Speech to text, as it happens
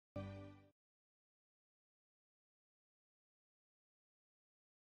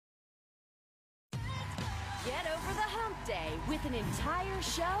Tuesday with an entire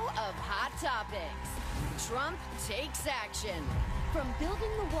show of hot topics. Trump takes action. From building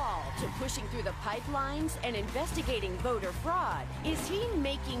the wall to pushing through the pipelines and investigating voter fraud, is he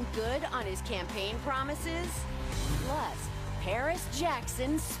making good on his campaign promises? Plus, Paris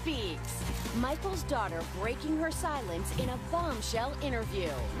Jackson speaks. Michael's daughter breaking her silence in a bombshell interview.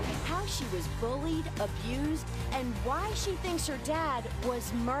 How she was bullied, abused, and why she thinks her dad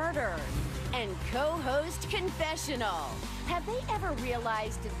was murdered. And co-host confessional. Have they ever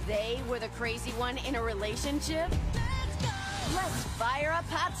realized they were the crazy one in a relationship? Let's fire up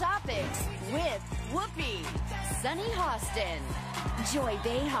Hot Topics with Whoopi, Sunny Hostin, Joy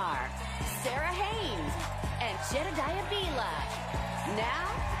Behar, Sarah Haynes, and Jedediah Bila.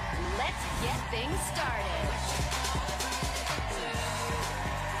 Now, let's get things started.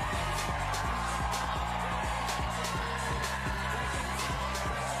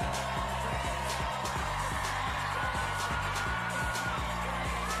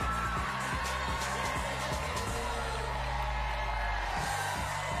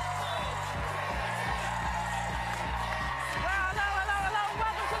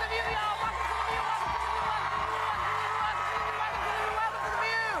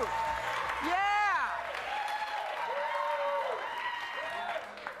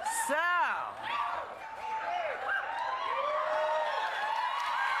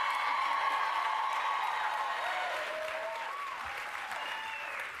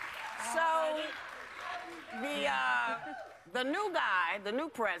 The new guy, the new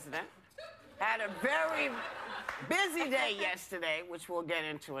president, had a very busy day yesterday, which we'll get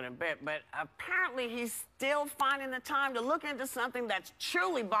into in a bit, but apparently he's still finding the time to look into something that's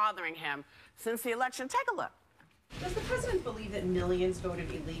truly bothering him since the election. Take a look. Does the president believe that millions voted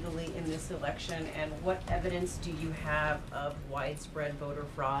illegally in this election, and what evidence do you have of widespread voter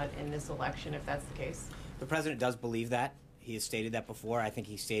fraud in this election, if that's the case? The president does believe that. He has stated that before. I think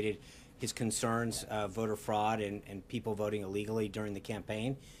he stated his concerns of voter fraud and people voting illegally during the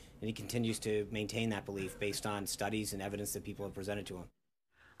campaign, and he continues to maintain that belief based on studies and evidence that people have presented to him.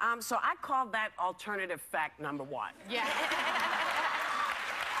 So I call that alternative fact number one. Yeah.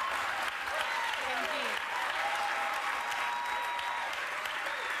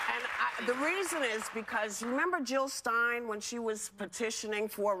 And the reason is because, you remember Jill Stein when she was petitioning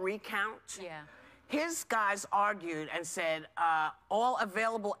for a recount? Yeah. His guys argued and said all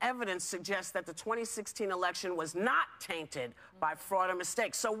available evidence suggests that the 2016 election was not tainted by fraud or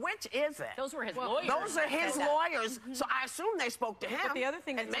mistakes. So which is it? Those were his lawyers. Those are his lawyers. So I assume they spoke to him. But the other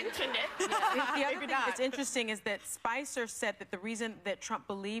thing and mentioned it. The other thing that's interesting is that Spicer said that the reason that Trump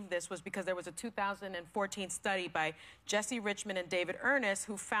believed this was because there was a 2014 study by Jesse Richmond and David Ernest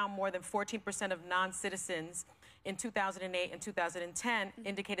who found more than 14% of non-citizens in 2008 and 2010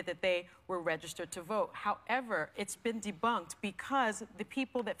 indicated that they were registered to vote. However, it's been debunked because the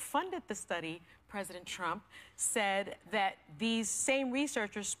people that funded the study, President Trump, said that these same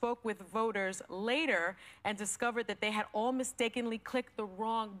researchers spoke with voters later and discovered that they had all mistakenly clicked the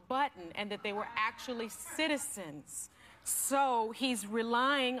wrong button and that they were actually citizens. So he's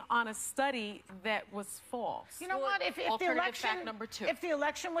relying on a study that was false. You know what? If the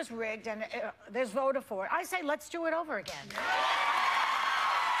election was rigged and there's voter for it, I say let's do it over again. Let's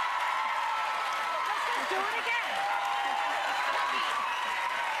just do it again.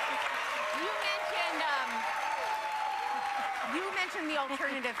 You mentioned the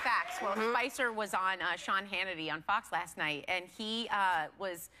alternative facts. Well, Spicer was on Sean Hannity on Fox last night, and he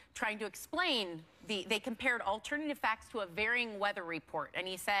was trying to explain they compared alternative facts to a varying weather report. And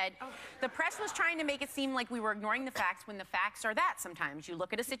he said, the press was trying to make it seem like we were ignoring the facts when the facts are that sometimes. You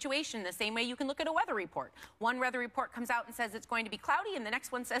look at a situation the same way you can look at a weather report. One weather report comes out and says it's going to be cloudy, and the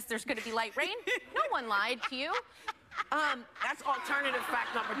next one says there's going to be light rain. No one lied to you. That's alternative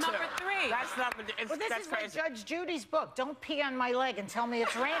fact number two. Number three. That's number. Well, this that's is crazy. like Judge Judy's book. Don't pee on my leg and tell me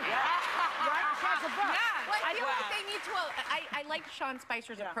it's raining. Right? She has a book. Well, I feel like they need to. I like Sean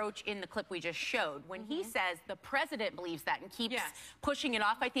Spicer's approach in the clip we just showed. When he says the president believes that and keeps pushing it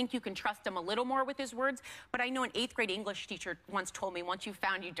off, I think you can trust him a little more with his words. But I know an 8th grade English teacher once told me, once you've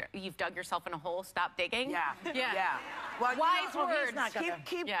found you've dug yourself in a hole, stop digging. Yeah. Well, wise words.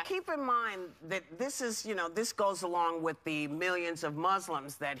 Keep in mind that this is, this goes along with the millions of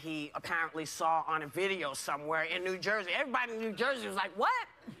Muslims that he apparently saw on a video somewhere in New Jersey. Everybody in New Jersey was like, what?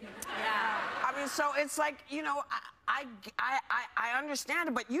 Yeah. I mean, so it's like, I understand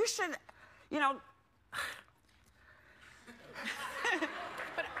it, but you should, but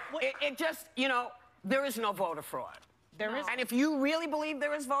it just, there is no voter fraud. There is. And if you really believe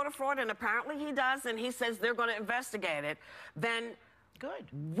there is voter fraud, and apparently he does, and he says they're going to investigate it, then good.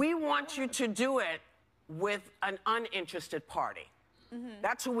 We want you to do it with an uninterested party.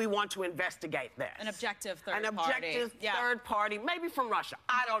 That's who we want to investigate this. An objective third party. An objective third party, maybe from Russia.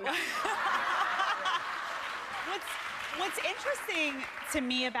 I don't know. What's interesting to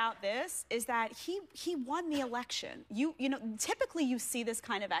me about this is that he won the election. You know, typically you see this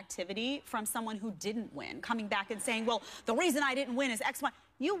kind of activity from someone who didn't win, coming back and saying, well, the reason I didn't win is X, Y.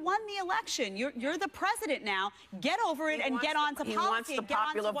 You won the election. You're the president now. Get over it and get on to policy. He wants the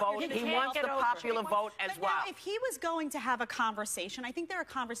popular vote. He wants the popular vote as well. Now, if he was going to have a conversation, I think there are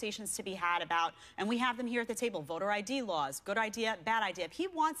conversations to be had about, and we have them here at the table, voter ID laws, good idea, bad idea. If he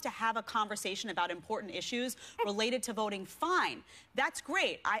wants to have a conversation about important issues related to voting, fine. That's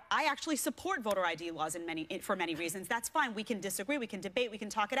great. I actually support voter ID laws for many reasons. That's fine. We can disagree. We can debate. We can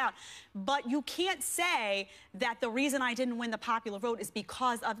talk it out. But you can't say that the reason I didn't win the popular vote is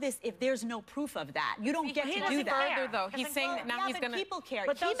because of this if there's no proof of that. You don't get to do that. Further, though, he's saying that now he's going to. People care.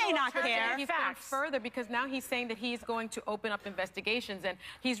 But he may not care. He's going further because now he's saying that he's going to open up investigations, and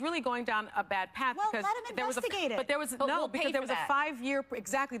he's really going down a bad path. Well, because let him investigate it. But there was because there was a 5-year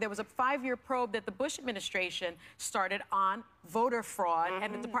there was a 5-year probe that the Bush administration started on voter fraud,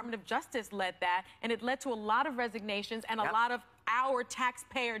 and the Department of Justice led that, and it led to a lot of resignations and a lot of our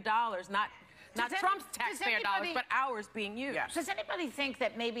taxpayer dollars, not Trump's taxpayer dollars, but ours being used. Yes. Does anybody think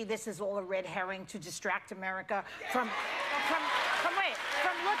that maybe this is all a red herring to distract America from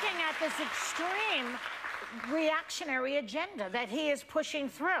looking at this extreme reactionary agenda that he is pushing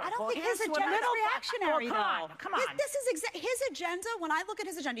through? I don't think his agenda is reactionary, though. Come on. This is his agenda. When I look at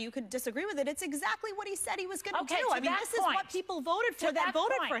his agenda, you could disagree with it. It's exactly what he said he was going to do. I mean, this is what people voted for that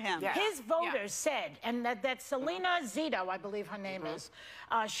voted for him. Yeah. His voters said, and that Selena Zito, I believe her name is,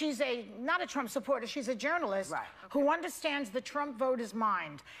 she's not a Trump supporter, she's a journalist who understands the Trump voter's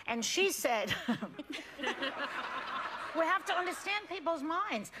mind. And she said, we have to understand people's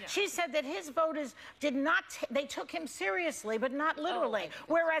minds. Yeah. She said that his voters did not, they took him seriously, but not literally.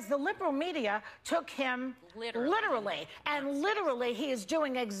 Whereas the liberal media took him literally. And literally, he is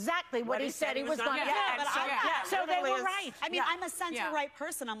doing exactly what he said he was going to do. So they were right. I mean, I'm a center-right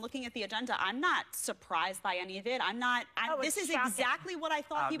person. I'm looking at the agenda. I'm not surprised by any of it. I'm not, this is exactly what I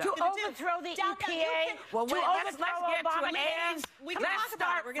thought he was going to do. To overthrow the EPA, well, to overthrow Obama. Let's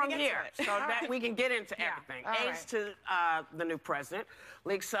start from here so that we can get into everything. Aides to the new president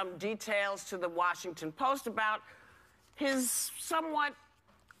leaked some details to the Washington Post about his somewhat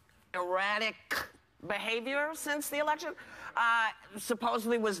erratic behavior since the election.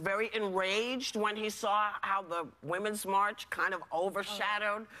 Supposedly was very enraged when he saw how the Women's March kind of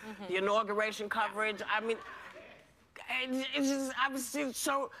overshadowed the inauguration coverage. I mean, it's just, obviously,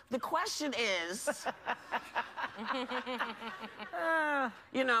 so the question is,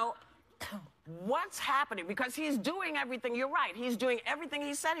 you know, what's happening? Because he's doing everything, you're right, he's doing everything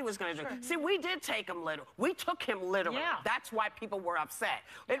he said he was going to do. See, we did take him literal. We took him literally. That's why people were upset.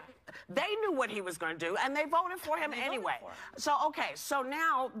 They knew what he was going to do, and they voted for him anyway. So, okay, so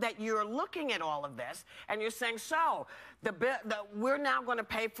now that you're looking at all of this, and you're saying, so, we're now going to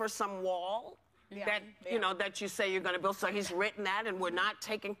pay for some wall that, you know, that you say you're going to build. So he's written that, and we're not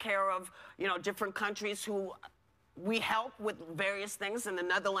taking care of, you know, different countries who we help with various things, and the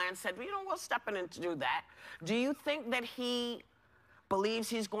Netherlands said, well, you know, we'll step in to do that. Do you think that he believes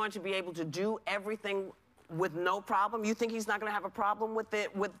he's going to be able to do everything with no problem? You think he's not going to have a problem with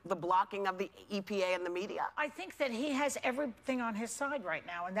the blocking of the EPA and the media? I think that he has everything on his side right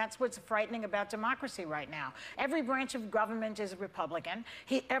now, and that's what's frightening about democracy right now. Every branch of government is Republican.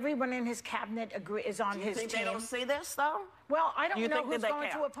 Everyone in his cabinet is on his team. Do you think they don't see this, though? Well, I don't know who's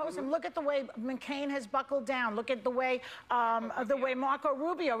going to oppose him. Look at the way McCain has buckled down. Look at the way Marco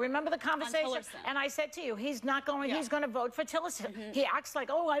Rubio. Remember the conversation? And I said to you, he's not going. He's going to vote for Tillerson. He acts like,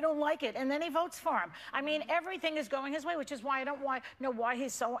 oh, I don't like it, and then he votes for him. I mean, everything is going his way, which is why I don't know why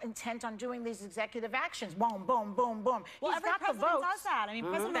he's so intent on doing these executive actions. Boom, boom, boom, boom. Well, every president does that. I mean,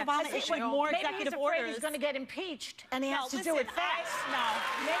 President Obama issued more executive orders. Maybe he's going to get impeached, and he has to do it fast.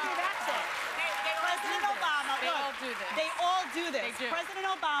 Maybe that's it. President Obama, they all do this. President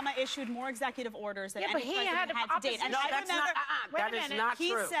Obama issued more executive orders than any president had to date. And I remember, that is not true.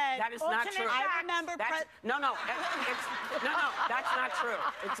 He said, that is not true. I remember. No, that's not true.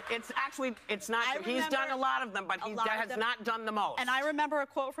 It's actually not true. He's done a lot of them, but he has not done the most. And I remember a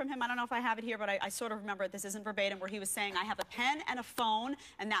quote from him. I don't know if I have it here, but I sort of remember it. This isn't verbatim, where he was saying, "I have a pen and a phone,"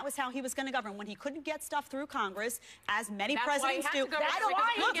 and that was how he was going to govern when he couldn't get stuff through Congress, as many presidents do.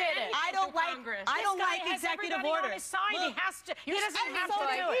 I don't like executive orders. On his side. He doesn't have to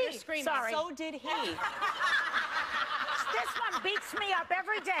do it. So did he. This one beats me up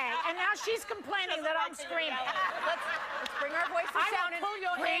every day, and now she's complaining that I'm screaming. Let's bring our voices down and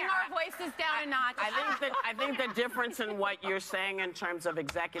bring our voices down a notch. I think the difference in what you're saying in terms of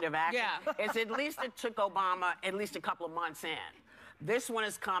executive action is at least it took Obama at least a couple of months in. This one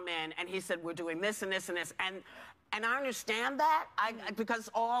has come in, and he said, we're doing this and this and this. And I understand that because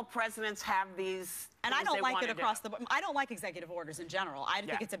all presidents have these. And I don't like it across the board. I don't like executive orders in general. I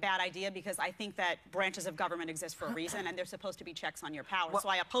think it's a bad idea because I think that branches of government exist for a reason, and there's supposed to be checks on your power. Well, so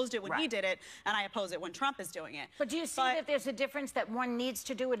I opposed it when he did it, and I oppose it when Trump is doing it. But do you see that there's a difference that one needs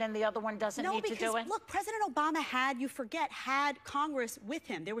to do it and the other one doesn't need to do it? Look, President Obama had Congress with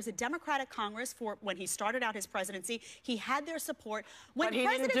him. There was a Democratic Congress for when he started out his presidency. He had their support. But he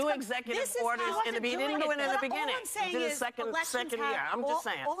didn't do executive orders in the beginning. He didn't do it in the beginning. All I'm saying is second year. I'm just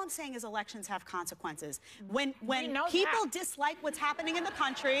saying. All I'm saying is elections have consequences. When people dislike what's happening in the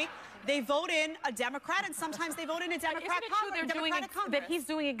country, they vote in a Democrat, and sometimes they vote in a Democrat Congress. That he's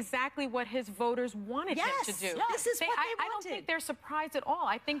doing exactly what his voters wanted him to do. This is what they wanted. I don't think they're surprised at all.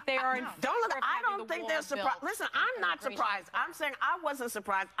 I think they are in favor of I don't think they're surprised. Listen, I'm not surprised. I'm saying I wasn't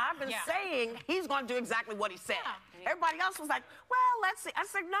surprised. I've been saying he's going to do exactly what he said. Everybody else was like, well, let's see. I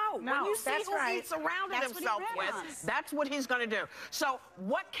said, no. When you see who he surrounded himself with, that's what he's going to do. So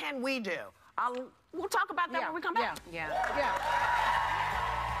what can we do? We'll talk about that when we come back.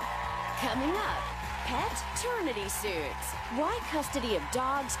 Coming up, pet-ternity suits. Why custody of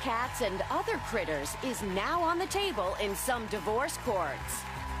dogs, cats, and other critters is now on the table in some divorce courts.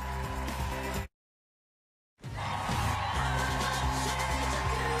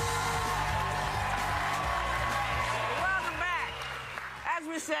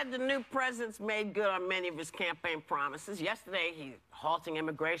 We said the new president's made good on many of his campaign promises. Yesterday, he's halting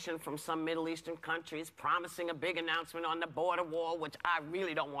immigration from some Middle Eastern countries, promising a big announcement on the border wall, which I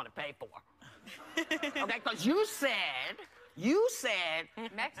really don't want to pay for. Okay, because you said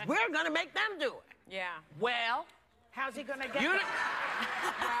we're going to make them do it. Yeah. Well, how's he going to get it?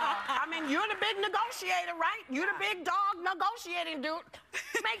 I mean, you're the big negotiator, right? You're the big dog negotiating dude.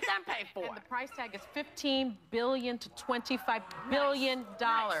 Make them pay for it. The price tag is $15 billion to $25 billion.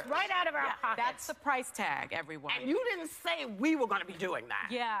 Right out of our pockets. That's the price tag, everyone. And you didn't say we were going to be doing that.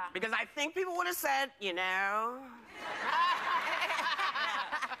 Yeah. Because I think people would have said, you know,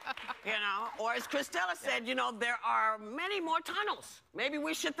 or as Christella said, you know, there are many more tunnels. Maybe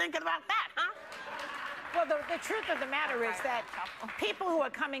we should think about that, huh? Well, the truth of the matter is that people who are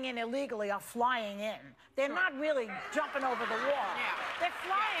coming in illegally are flying in. They're not really jumping over the wall. They're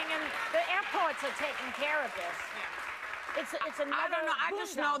flying, and the airports are taking care of this. It's another. I don't know. I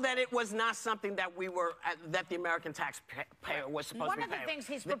just know that it was not something that that the American taxpayer was supposed to be paying. One of the things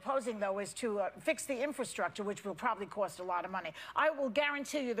he's proposing, though, is to fix the infrastructure, which will probably cost a lot of money. I will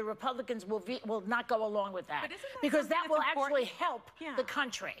guarantee you the Republicans will not go along with that, because that will actually help the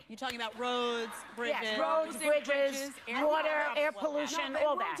country. You're talking about roads, bridges. Yes, roads, bridges, water, air pollution,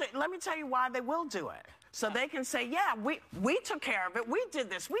 all that. Let me tell you why they will do it. So they can say, yeah, we took care of it. We did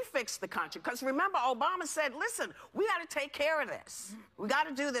this. We fixed the country. Because remember, Obama said, listen, we got to take care of this. We got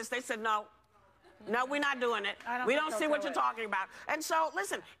to do this. They said, no, we're not doing it. We don't see what you're talking about. And so,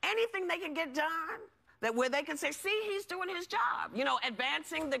 listen, anything they can get done where they can say, see, he's doing his job. You know,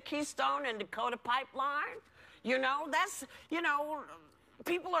 advancing the Keystone and Dakota pipeline. You know, that's, you know,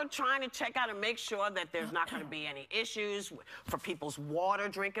 people are trying to check out and make sure that there's not going to be any issues for people's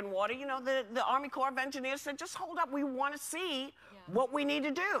drinking water. You know, the Army Corps of Engineers said, just hold up. We want to see what we need to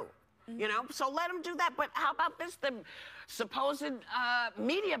do. You know, so let them do that. But how about this? The supposed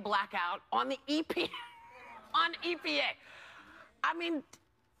media blackout on the EPA. I mean,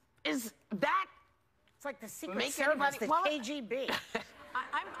 is that... It's like the Secret Service, the KGB.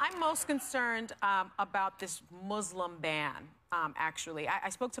 I'm most concerned about this Muslim ban. Actually, I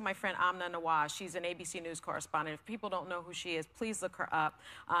spoke to my friend Amna Nawaz. She's an ABC News correspondent. If people don't know who she is, please look her up.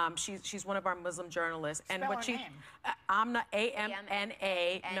 She's one of our Muslim journalists. Spell her name. Amna,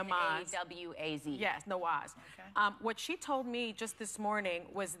 A-M-N-A, Nawaz. N-A-W-A-Z. Yes, Nawaz. Okay. What she told me just this morning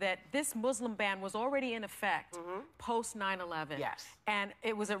was that this Muslim ban was already in effect post 9/11. Yes. And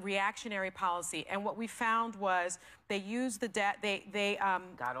it was a reactionary policy. And what we found was they used the data. They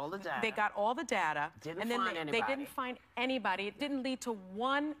got all the data. They got all the data. They didn't find anybody. It didn't lead to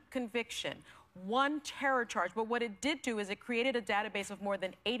one conviction, one terror charge. But what it did do is it created a database of more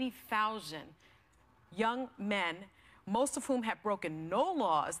than 80,000 young men, most of whom had broken no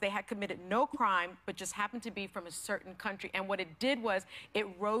laws. They had committed no crime, but just happened to be from a certain country. And what it did was it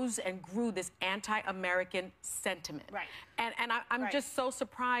rose and grew this anti-American sentiment. Right. And I'm just so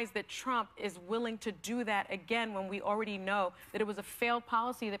surprised that Trump is willing to do that again when we already know that it was a failed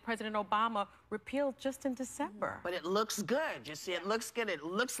policy that President Obama repealed just in December. But it looks good. You see, it looks good. It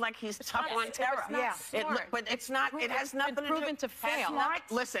looks like he's tough on terror. But it's not. It has nothing to do. Proven to fail.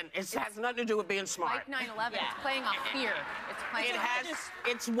 Listen, it has nothing to do with being smart. Like 9/11, it's playing off fear. It's playing.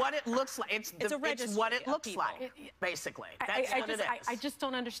 It's what it looks like. It's what it looks people. like. Basically, that's what it is. I just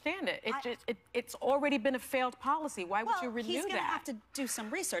don't understand it. It's already been a failed policy. Why would you renew that? He's going to have to do some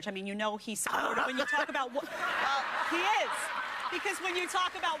research. I mean, you know, he's supported when you talk about. Well, he is. Because when you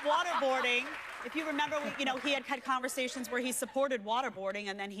talk about waterboarding, if you remember, you know, he had conversations where he supported waterboarding,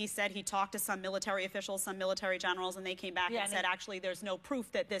 and then he said he talked to some military officials, some military generals, and they came back and said, actually, there's no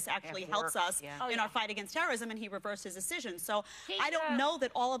proof that this actually helps us in our fight against terrorism, and he reversed his decision. So I don't know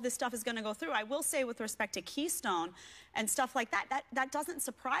that all of this stuff is going to go through. I will say with respect to Keystone and stuff like that, that doesn't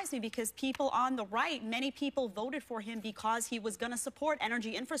surprise me, because people on the right, many people voted for him because he was going to support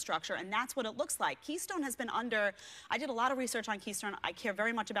energy infrastructure, and that's what it looks like. Keystone has been under, I did a lot of research on Keystone. I care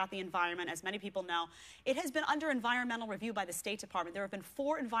very much about the environment, as many people know. It has been under environmental review by the State Department. There have been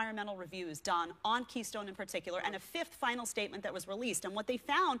 4 environmental reviews done on Keystone in particular, and a 5th final statement that was released. And what they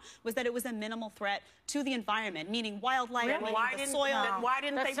found was that it was a minimal threat to the environment, meaning wildlife, the soil. Why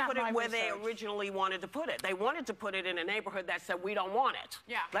didn't they put it where they originally wanted to put it? They wanted to put it in a neighborhood that said, we don't want it.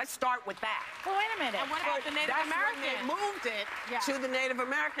 Yeah. Let's start with that. Well, wait a minute. And what about the Native Americans? They moved it to the Native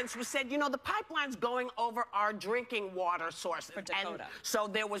Americans, who said, you know, the pipeline's going over our drinking water sources. For Dakota. And so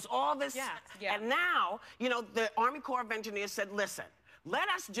there was all this. And now, you know, the Army Corps of Engineers said, listen, let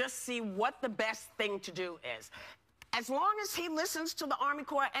us just see what the best thing to do is. As long as he listens to the Army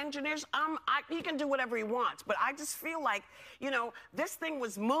Corps of Engineers, he can do whatever he wants. But I just feel like, you know, this thing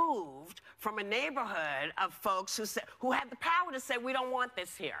was moved from a neighborhood of folks who had the power to say, we don't want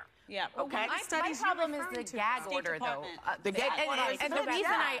this here. Yeah. Okay. My problem is the gag order, though. The gag order. And the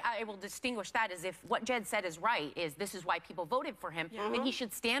reason I will distinguish that is, if what Jed said is right, is this is why people voted for him, then he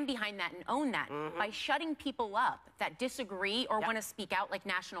should stand behind that and own that. By shutting people up that disagree or want to speak out, like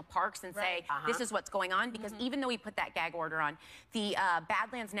national parks, and say, this is what's going on, because even though he put that gag order on, the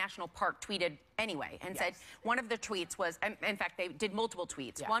Badlands National Park tweeted anyway and said, one of the tweets was, in fact, they did multiple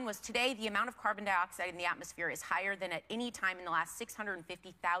tweets. One was, today, the amount of carbon dioxide in the atmosphere is higher than at any time in the last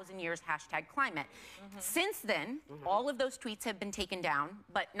 650,000 years, #climate. Since then, all of those tweets have been taken down,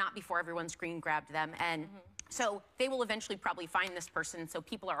 but not before everyone screen grabbed them. And so they will eventually probably find this person. So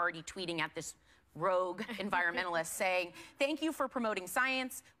people are already tweeting at this rogue environmentalist saying, thank you for promoting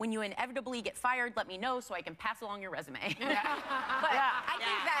science. When you inevitably get fired, let me know so I can pass along your resume. But I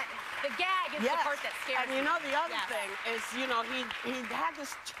think that the gag is the part that scares me. And you know, the other thing is, you know, he had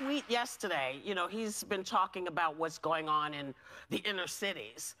this tweet yesterday. You know, he's been talking about what's going on in the inner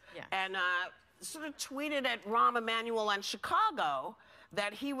cities. And sort of tweeted at Rahm Emanuel and Chicago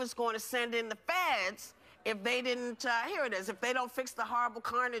that he was going to send in the feds if they didn't, here it is, if they don't fix the horrible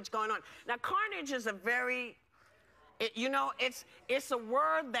carnage going on. Now, carnage is a very, you know, it's a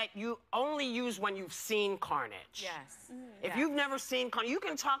word that you only use when you've seen carnage. If you've never seen carnage, you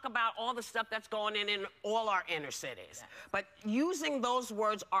can talk about all the stuff that's going in all our inner cities. But using those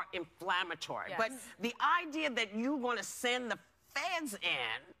words are inflammatory. But the idea that you're going to send the feds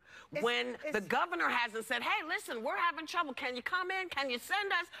in when the governor hasn't said, hey, listen, we're having trouble. Can you come in? Can you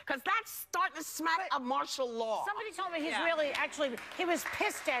send us? Because that's starting to smack of martial law. Somebody told me he's really, actually, he was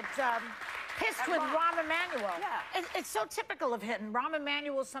pissed at, pissed with Rahm Emanuel. It's so typical of him. Rahm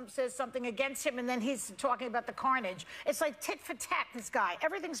Emanuel says something against him, and then he's talking about the carnage. It's like tit for tat, this guy.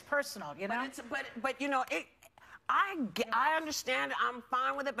 Everything's personal, you know? But you know, I understand, I'm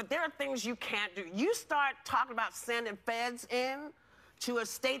fine with it, but there are things you can't do. You start talking about sending feds in to a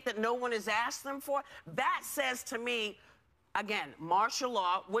state that no one has asked them for, that says to me, again, martial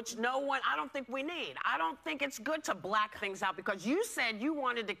law, which I don't think we need. I don't think it's good to black things out, because you said you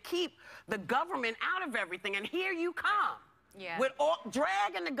wanted to keep the government out of everything, and here you come. With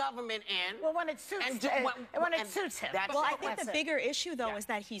dragging the government in. Well, when it suits him. When it suits him. Well, I think the bigger issue, though, is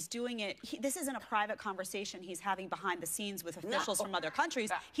that he's doing it. This isn't a private conversation he's having behind the scenes with officials from other countries.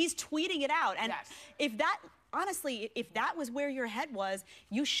 He's tweeting it out. And if that, honestly, if that was where your head was,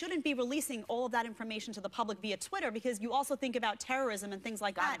 you shouldn't be releasing all of that information to the public via Twitter, because you also think about terrorism and things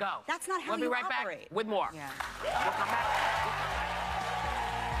like that. That's not how you operate. We'll be right back with more. We'll come back.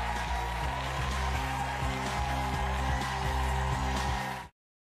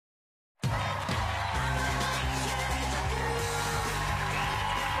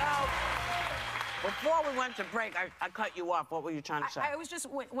 Before before we went to break, I cut you off. What were you trying to say? I was just,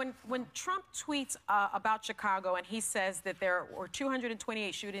 when Trump tweets about Chicago and he says that there were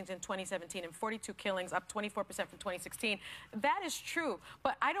 228 shootings in 2017 and 42 killings, up 24% from 2016, that is true.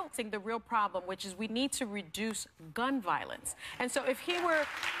 But I don't think the real problem, which is we need to reduce gun violence. And so if he were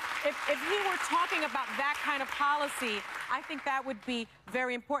talking about that kind of policy, I think that would be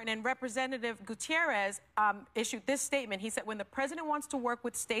very important. And Representative Gutierrez issued this statement. He said, when the president wants to work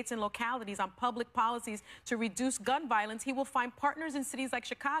with states and localities on public policies to reduce gun violence, he will find partners in cities like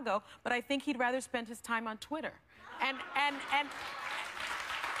Chicago, but I think he'd rather spend his time on Twitter. And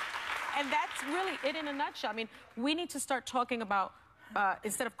that's really it in a nutshell. I mean, we need to start talking about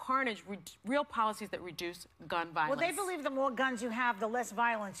instead of carnage, real policies that reduce gun violence. Well, they believe the more guns you have, the less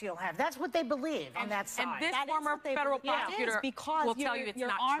violence you'll have. That's what they believe on that side. And this former federal prosecutor will tell you it's not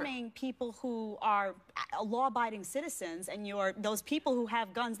true. You're arming people who are law-abiding citizens, and those people who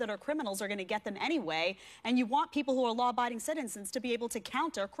have guns that are criminals are going to get them anyway, and you want people who are law-abiding citizens to be able to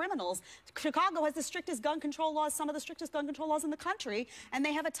counter criminals. Chicago has the strictest gun control laws, some of the strictest gun control laws in the country, and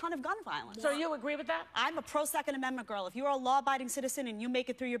they have a ton of gun violence. So you agree with that? I'm a pro-Second Amendment girl. If you're a law-abiding citizen and you make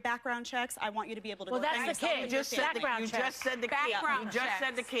it through your background checks, I want you to be able to go. Well, that's the key. You just said the key.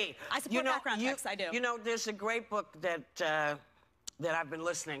 I support background checks, I do. You know, there's a great book that I've been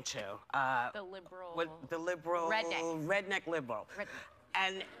listening to. The liberal. Redneck liberal.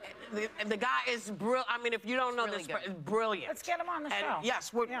 And the guy is brilliant. I mean, if you don't know really this, brilliant. Let's get him on the show.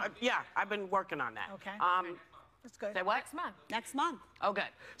 Yes, I've been working on that. Okay. That's good. Say what? Next month. Next month. Okay.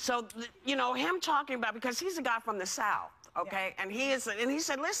 So, you know, him talking about, because he's a guy from the South. Okay, and he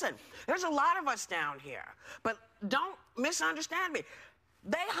said, listen, there's a lot of us down here, but don't misunderstand me.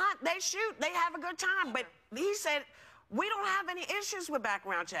 They hunt, they shoot, they have a good time, but he said, we don't have any issues with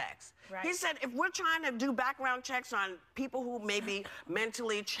background checks. Right. He said, if we're trying to do background checks on people who may be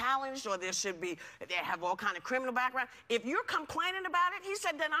mentally challenged or they have all kind of criminal background, if you're complaining about it, he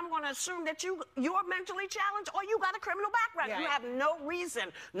said, then I'm going to assume that you're mentally challenged or you got a criminal background. Yeah. You have no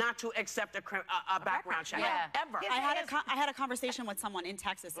reason not to accept a background check. Yeah. Ever. I had a conversation with someone in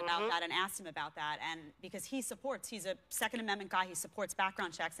Texas about that and asked him about that, and because he's a Second Amendment guy, he supports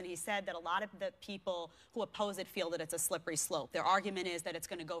background checks, and he said that a lot of the people who oppose it feel that it's a slippery slope. Their argument is that it's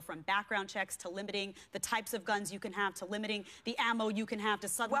going to go from background checks to limiting the types of guns you can have, to limiting the ammo you can have, to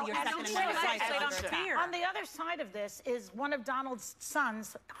suddenly your Second Amendment rights are under attack. On the other side of this is one of Donald's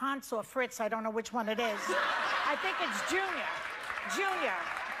sons, Hans or Fritz, I don't know which one it is. I think it's Junior.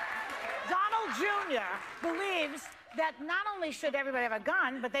 Donald Jr. believes that not only should everybody have a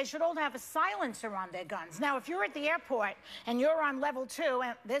gun, but they should all have a silencer on their guns. Now, if you're at the airport and you're on level 2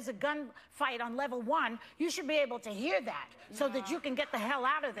 and there's a gunfight on level 1, you should be able to hear that so that you can get the hell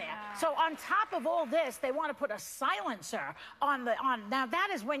out of there. So on top of all this, they want to put a silencer on. Now, that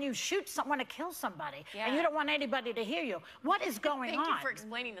is when you want to kill somebody, and you don't want anybody to hear you. What is going on? Thank you for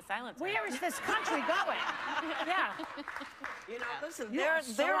explaining the silencer. Where is this country going? Yeah. You know, listen, there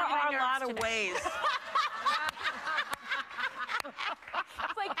are a lot of ways.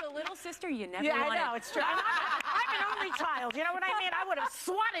 It's like the little sister you never wanted. wanted. I know, it's true. I'm an only child. You know what I mean? I would have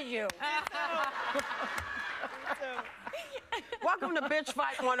swatted you. Welcome to Bitch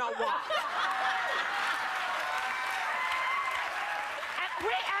Fight 101.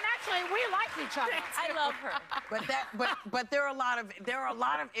 And actually, we like each other. I love her. But there are a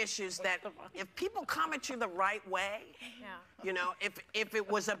lot of issues that if people come at you the right way, you know, if it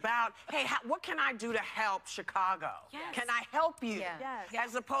was about, hey, what can I do to help Chicago? Yes. Can I help you? Yes.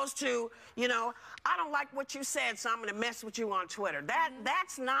 As opposed to, you know, I don't like what you said, so I'm going to mess with you on Twitter.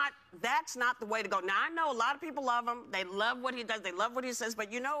 That's not the way to go. Now, I know a lot of people love him. They love what he does. They love what he says.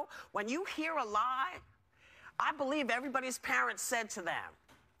 But, you know, when you hear a lie, I believe everybody's parents said to them,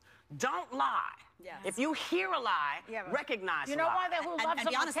 don't lie. Yes. If you hear a lie, recognize You know why who loves him?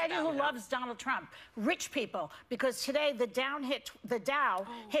 I'll tell you who it. loves Donald Trump. Rich people. Because today the Dow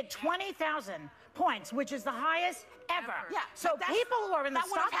hit 20,000 points, which is the highest ever. Yeah. So people who are in the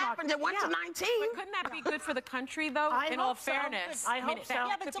stock market. It went to 19. But couldn't that be good for the country, though? In all fairness. I hope so.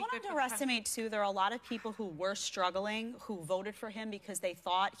 Yeah, but don't underestimate, too, there are a lot of people who were struggling, who voted for him because they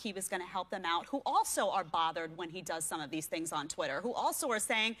thought he was going to help them out, who also are bothered when he does some of these things on Twitter, who also are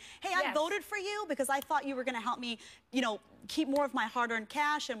saying, hey, I voted for you because I thought you were going to help me, you know, keep more of my hard-earned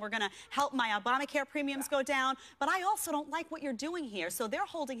cash, and we're going to help my Obamacare premiums go down. But I also don't like what you're doing here. So they're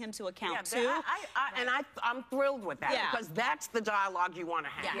holding him to account, too. I'm thrilled with that because that's the dialogue you want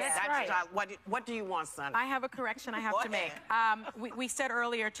to have. Yes. That's what do you want, son? I have a correction I have to make. We said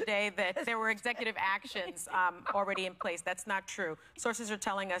earlier today that there were executive actions already in place. That's not true. Sources are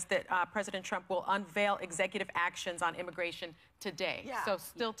telling us that President Trump will unveil executive actions on immigration today. Yeah. So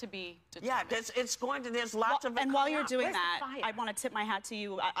still to be Yeah, determined. it's going to, there's lots of it And while coming you're up. doing Where's the that, fire? I want to tip my hat to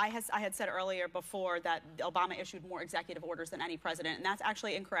you. I had said earlier before that Obama issued more executive orders than any president, and that's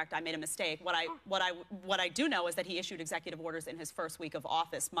actually incorrect. I made a mistake. What I do know is that he issued executive orders in his first week of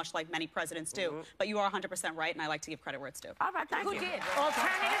office, much like many presidents do. But you are 100% right, and I like to give credit where it's due. All right, thank you. Who did?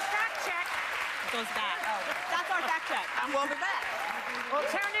 Alternative fact check. It goes back. Oh, that's our fact check. And we'll be back.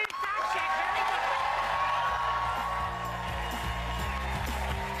 Alternative fact check. Very good.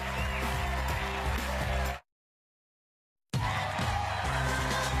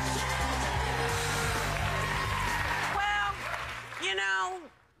 Well, you know,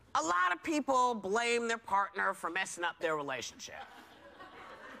 a lot of people blame their partner for messing up their relationship.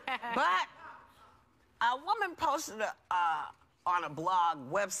 But a woman posted on a blog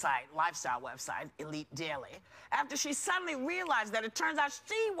website, lifestyle website, Elite Daily, after she suddenly realized that it turns out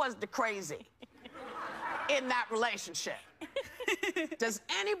she was the crazy in that relationship. Does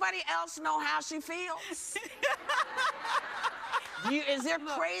anybody else know how she feels? Is there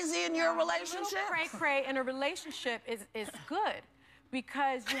crazy in your relationship? Cray-cray in a relationship is good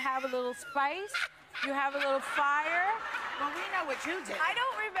because you have a little spice, you have a little fire. Well, we know what you did. I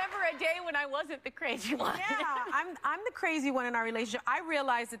don't remember a day when I wasn't the crazy one. Yeah, I'm the crazy one in our relationship. I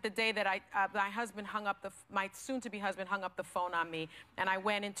realized that the day that my husband hung up my soon-to-be husband hung up the phone on me, and I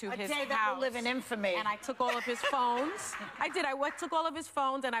went into his day house. that will live in infamy. And I took all of his phones. I did. Took all of his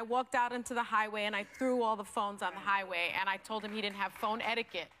phones, and I walked out into the highway, and I threw all the phones on the highway, and I told him he didn't have phone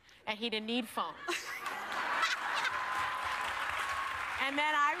etiquette, and he didn't need phones. And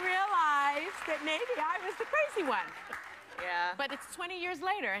then I realized that maybe I was the crazy one. Yeah. But it's 20 years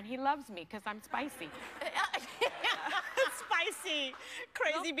later, and he loves me because I'm spicy. Spicy.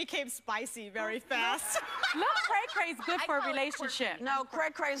 Crazy became spicy very fast. Look, cray-cray's good I for a call it relationship. No,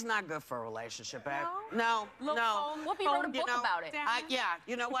 cray-cray's not good for a relationship, Ed. No? No, Little no. phone- Whoopi wrote a book about it. Yeah,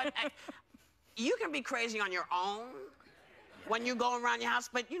 you know what? You can be crazy on your own when you go around your house,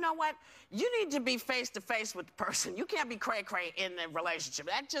 but you know what? You need to be face-to-face with the person. You can't be cray-cray in the relationship.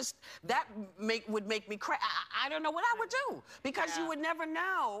 That would make me crazy. I don't know what I would do, because you would never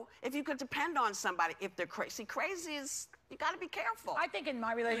know if you could depend on somebody if they're crazy. See, crazy is, you got to be careful. I think in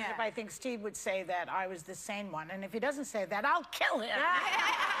my relationship, I think Steve would say that I was the sane one. And if he doesn't say that, I'll kill him.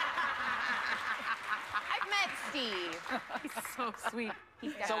 I've met Steve. He's so sweet.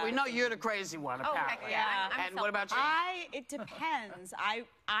 So we know you're the crazy one, apparently. yeah. I'm And what about you? It depends.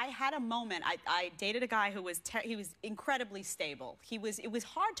 I had a moment. I dated a guy who was he was incredibly stable. It was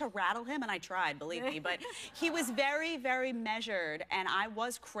hard to rattle him, and I tried, believe me, but he was very, very measured, and I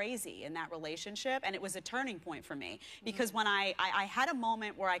was crazy in that relationship, and it was a turning point for me because when I had a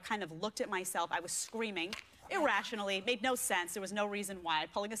moment where I kind of looked at myself, I was screaming irrationally, made no sense. There was no reason why.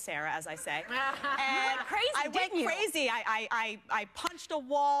 Pulling a Sarah, as I say. And crazy, I went didn't you? crazy. I punched a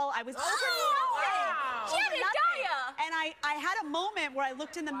wall. I was over nothing. Over nothing. And I had a moment where I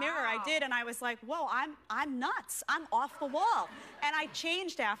looked in the mirror. I did, and I was like, whoa, I'm nuts. I'm off the wall. And I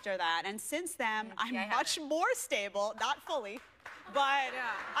changed after that. And since then, I'm much more stable. Not fully. But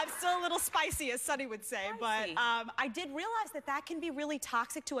I'm still a little spicy, as Sunny would say. But I did realize that can be really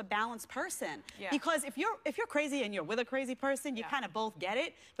toxic to a balanced person. Yeah. Because if you're crazy and you're with a crazy person, you kind of both get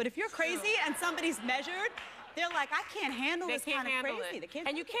it. But if you're crazy and somebody's measured, they're like, I can't handle this kind of crazy. They can't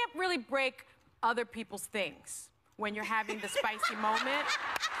and you can't really break other people's things when you're having the spicy moment.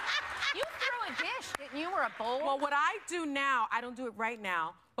 You threw a dish, didn't you, or a bowl? Well, what I do now, I don't do it right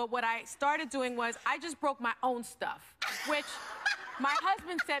now, but what I started doing was I just broke my own stuff, which my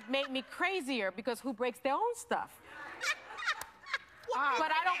husband said made me crazier because who breaks their own stuff?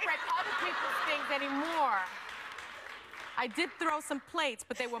 But I don't break other people's things anymore. I did throw some plates,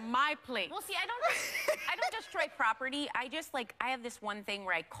 but they were my plates. Well, see, I don't destroy property. I have this one thing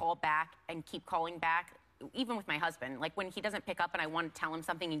where I call back and keep calling back, even with my husband. Like when he doesn't pick up and I want to tell him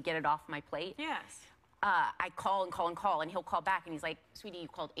something and get it off my plate. Yes. I call and call and call, and he'll call back, and he's like, sweetie, you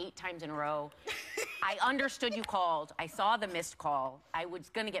called 8 times in a row. I understood you called. I saw the missed call. I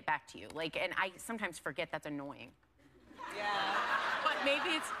was going to get back to you. Like, and I sometimes forget that's annoying. Yeah. But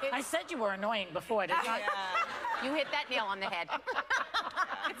maybe it's I said you were annoying before, didn't I? You hit that nail on the head.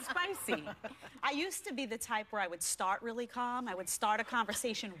 it's spicy. I used to be the type where I would start really calm. I would start a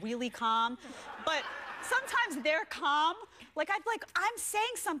conversation really calm. But sometimes they're calm. I'm saying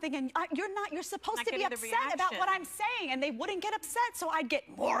something and you're supposed to be upset about what I'm saying. And they wouldn't get upset, so I'd get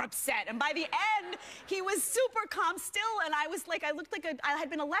more upset. And by the end, he was super calm still. And I was like, I looked like I had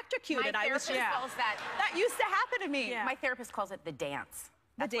been electrocuted. My therapist calls that. That used to happen to me. Yeah. My therapist calls it the dance.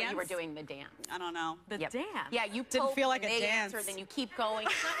 That's what you were dance? doing, the dance. I don't know. The dance. Yeah, you Didn't poke feel like and a they dance. answer, then you keep going.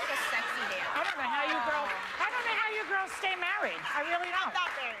 It's not like a sexy dance. I don't know how you girls stay married. I really don't.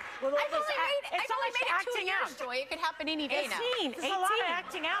 With all I've this only made it 2 acting years, out. Joy. It could happen any day now. 18. There's a lot of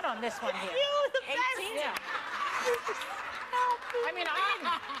acting out on this one here. 18. Yeah. I mean, I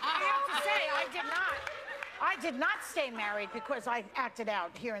have to say, I did not stay married because I acted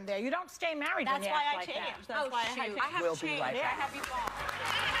out here and there. You don't stay married when That's you why act I like changed. that. That's why I shoot. changed. I have We'll be changed. right I back. have evolved.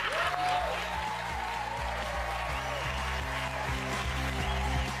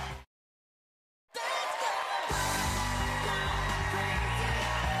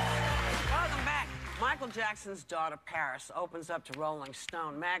 Welcome back. Michael Jackson's daughter, Paris, opens up to Rolling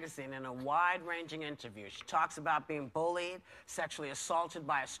Stone magazine in a wide-ranging interview. She talks about being bullied, sexually assaulted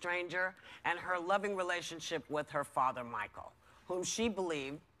by a stranger, and her loving relationship with her father, Michael, whom she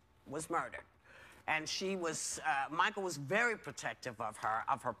believed was murdered. And she was, Michael was very protective of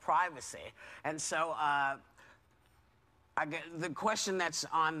her privacy. And so the question that's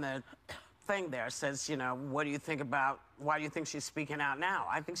on the thing there says, you know, what do you think about, why do you think she's speaking out now?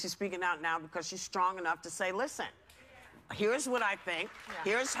 I think she's speaking out now because she's strong enough to say, listen, here's what I think,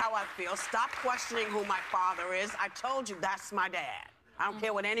 here's how I feel, stop questioning who my father is. I told you that's my dad. I don't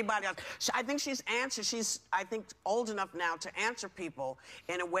care what anybody else. I think she's I think, old enough now to answer people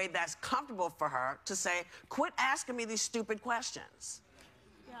in a way that's comfortable for her to say, quit asking me these stupid questions.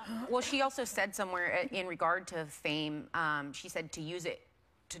 Well, she also said somewhere in regard to fame, she said to use it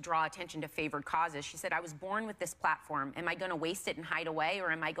to draw attention to favored causes. She said, I was born with this platform. Am I going to waste it and hide away,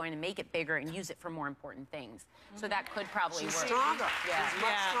 or am I going to make it bigger and use it for more important things? So that could probably work. She's stronger. Yeah. She's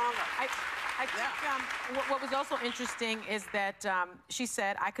much stronger. I think what was also interesting is that she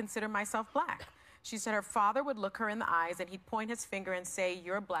said, I consider myself black. She said her father would look her in the eyes and he'd point his finger and say,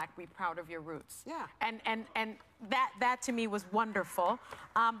 you're black, be proud of your roots. Yeah. And that to me was wonderful.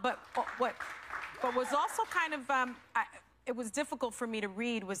 But what was also kind of, it was difficult for me to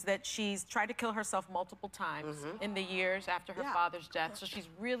read was that she's tried to kill herself multiple times in the years after her father's death. So she's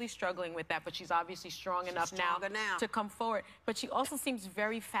really struggling with that, but she's obviously strong enough now to come forward. But she also seems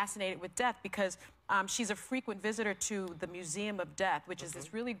very fascinated with death because she's a frequent visitor to the Museum of Death, which is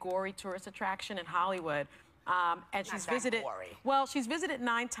this really gory tourist attraction in Hollywood. And she's visited, well, she's visited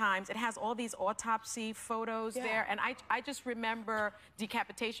 9 times. It has all these autopsy photos there. And I just remember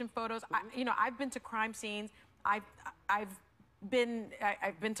decapitation photos. You know, I've been to crime scenes. I've been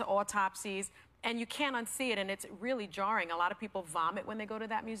to autopsies, and you can't unsee it, and it's really jarring. A lot of people vomit when they go to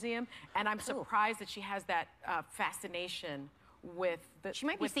that museum, and I'm surprised that she has that fascination with the. She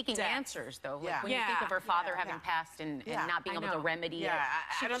might be seeking answers, though. Like when you think of her father having passed and not being able to remedy it.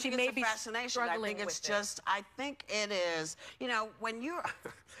 I don't think it's a fascination. I think it's just, I think it is, you know, when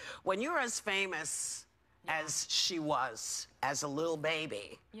you're as famous as she was as a little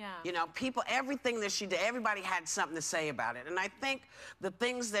baby. You know, people, everything that she did, everybody had something to say about it. And I think the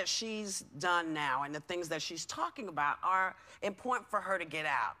things that she's done now and the things that she's talking about are important for her to get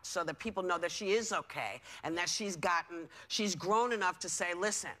out so that people know that she is okay and that she's grown enough to say,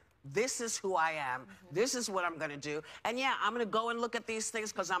 listen, this is who I am. This is what I'm going to do. And yeah, I'm going to go and look at these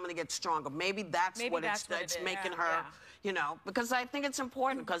things because I'm going to get stronger. Maybe that's what it's making her, you know, because I think it's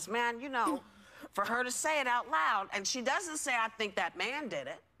important because, man, you know, for her to say it out loud, and she doesn't say, I think that man did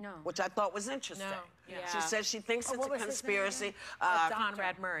it, which I thought was interesting. She says she thinks it's a conspiracy.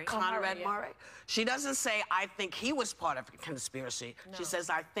 Conrad Murray. Conrad Murray. She doesn't say, I think he was part of a conspiracy. She says,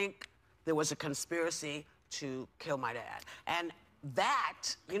 I think there was a conspiracy to kill my dad. And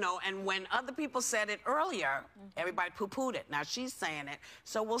that, you know, and when other people said it earlier, everybody poo-pooed it. Now she's saying it,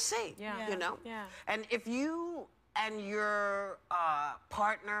 so we'll see, you know? And if you and your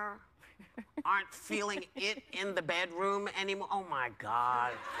partner aren't feeling it in the bedroom anymore. Oh, my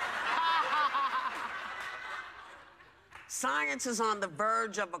God. Science is on the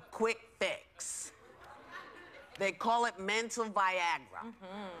verge of a quick fix. They call it mental Viagra,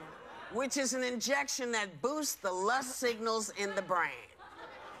 which is an injection that boosts the lust signals in the brain.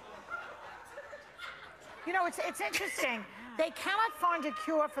 You know, it's interesting. They cannot find a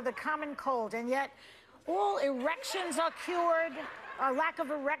cure for the common cold, and yet all erections are cured. Lack of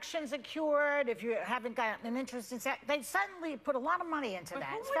erections are cured. If you haven't got an interest in sex, they suddenly put a lot of money into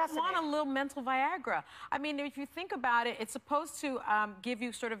that. It's fascinating. Want a little mental Viagra? I mean, if you think about it, it's supposed to give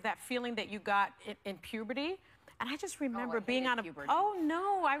you sort of that feeling that you got in puberty. And I just remember being on a puberty. Oh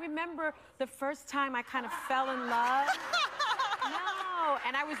no, I remember the first time I kind of fell in love. No,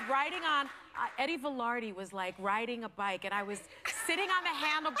 and I was riding on. Eddie Velarde was like riding a bike, and I was sitting on the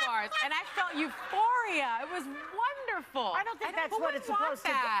handlebars, and I felt euphoria. It was wonderful. wonderful. I don't think that's what it's supposed to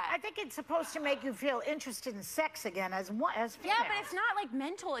do. I think it's supposed to make you feel interested in sex again as females. Yeah, but it's not like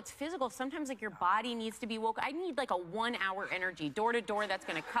mental, it's physical. Sometimes like your body needs to be woke. I need like a 1 hour energy, door to door, that's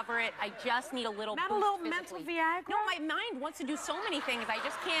gonna cover it. I just need a little Not boost a little physically. mental Viagra? No, my mind wants to do so many things. I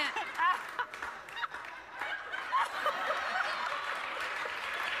just can't.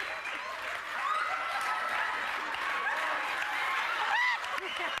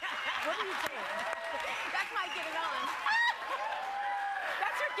 What are you saying? That's my get it on.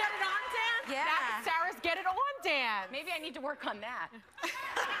 That's your get it on dance? Yeah. That's Sarah's get it on dance. Maybe I need to work on that.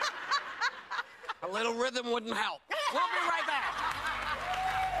 A little rhythm wouldn't help. We'll be right back.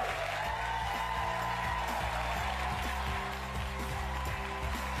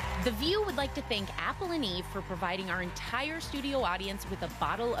 The View would like to thank Apple and Eve for providing our entire studio audience with a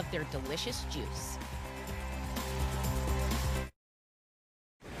bottle of their delicious juice.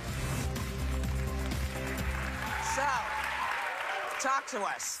 So, talk to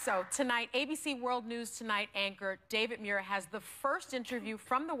us. So tonight, ABC World News Tonight anchor David Muir has the first interview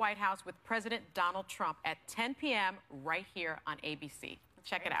from the White House with President Donald Trump at 10 p.m. right here on ABC.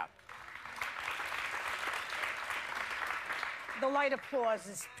 Check it out. The light applause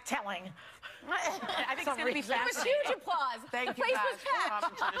is telling. I think it's going to be It was fascinating. huge applause. Thank the you place guys was for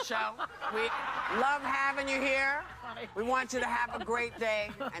packed. coming to the show. We love having you here. We want you to have a great day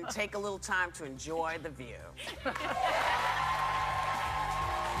and take a little time to enjoy the view.